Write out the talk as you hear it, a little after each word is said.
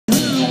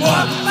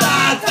walk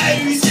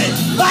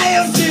 5,000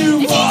 miles to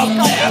walk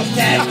down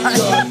that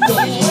road.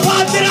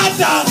 What did I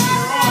do?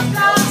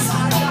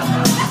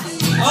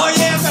 Oh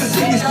yeah, I've got to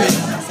sing this bit.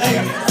 There you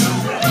go.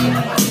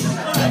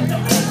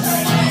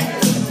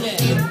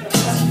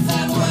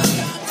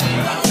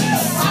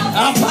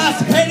 I'll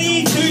pass a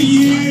penny to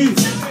you,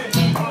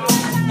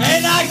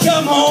 and I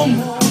come home.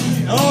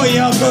 Oh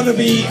yeah, I'm gonna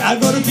be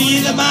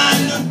the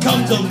man who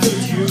comes home to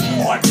you,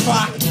 hot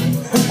fuck.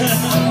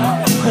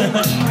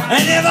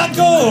 And if I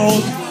go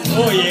home,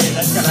 oh yeah,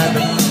 that's gonna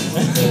happen.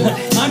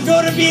 I'm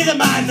gonna be the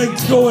man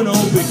that's going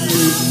home with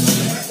you.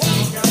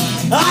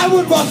 I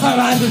would walk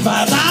 500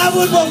 miles, I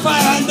would walk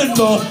 500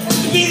 more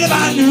to be the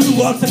man who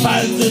walks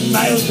 1,000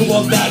 miles to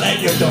walk down at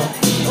your door.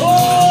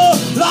 Oh,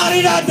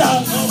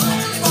 la-di-da-da.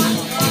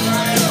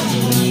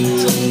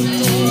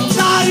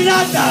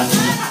 La-di-da-da.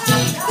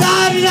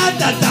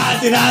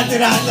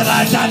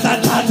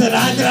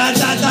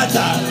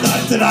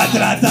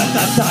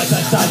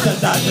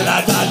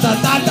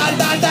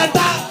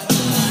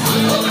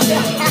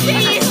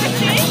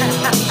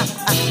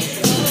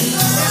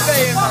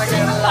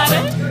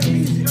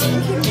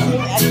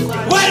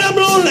 When I'm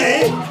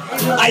lonely,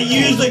 I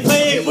usually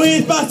play it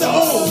with Buster.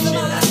 Oh,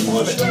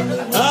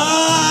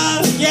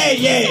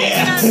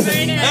 yeah.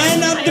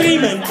 And I'm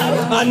dreaming.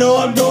 I know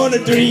I'm gonna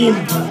dream.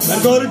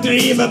 I'm gonna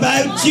dream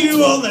about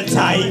you all the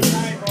time.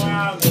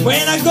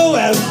 When I go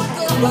out,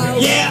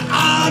 yeah,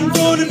 I'm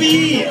gonna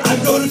be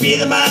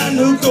the man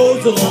who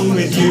goes along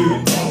with you.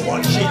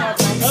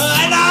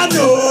 And I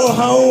know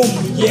home.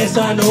 Yes,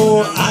 I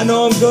know I'm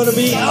gonna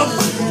be.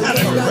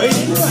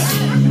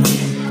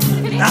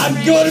 I'm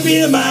gonna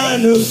be the man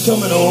who's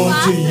coming home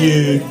to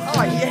you.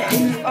 Oh yeah,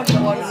 I'm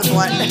the one who's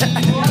one.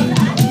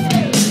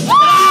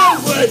 I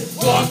would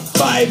walk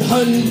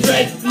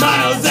 500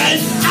 miles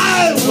and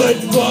I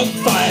would walk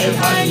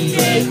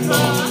 500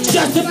 more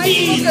just to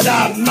be the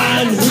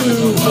man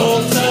who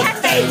walks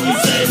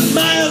 1,000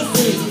 miles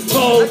to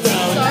fall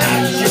down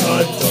at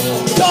your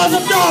door. Cause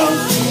I'm drunk,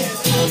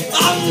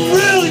 I'm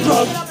really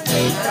drunk,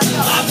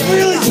 I'm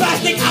really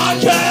spastic, I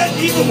can't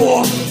even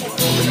walk.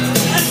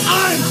 And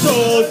I'm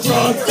so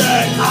drunk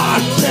that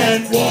I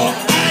can't walk,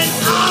 and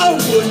I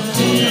wouldn't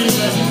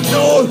even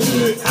know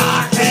who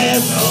I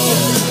am.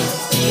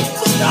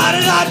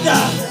 Da-da-da-da.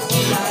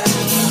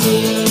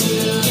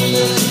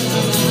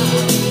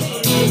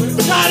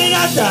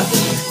 Da-da-da-da.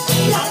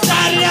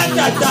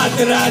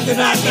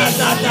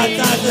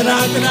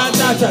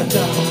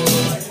 Da-da-da-da-da-da-da-da-da-da-da-da-da-da-da.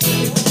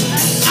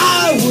 I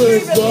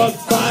would walk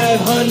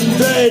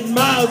 500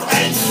 miles,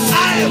 and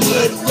I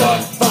would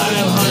walk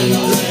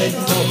 500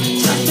 more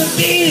just to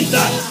be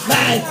the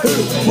man who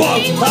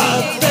walks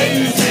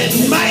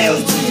 1,000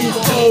 miles to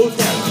go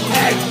down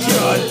at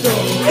your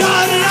door.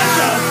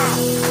 Da-da-da-da.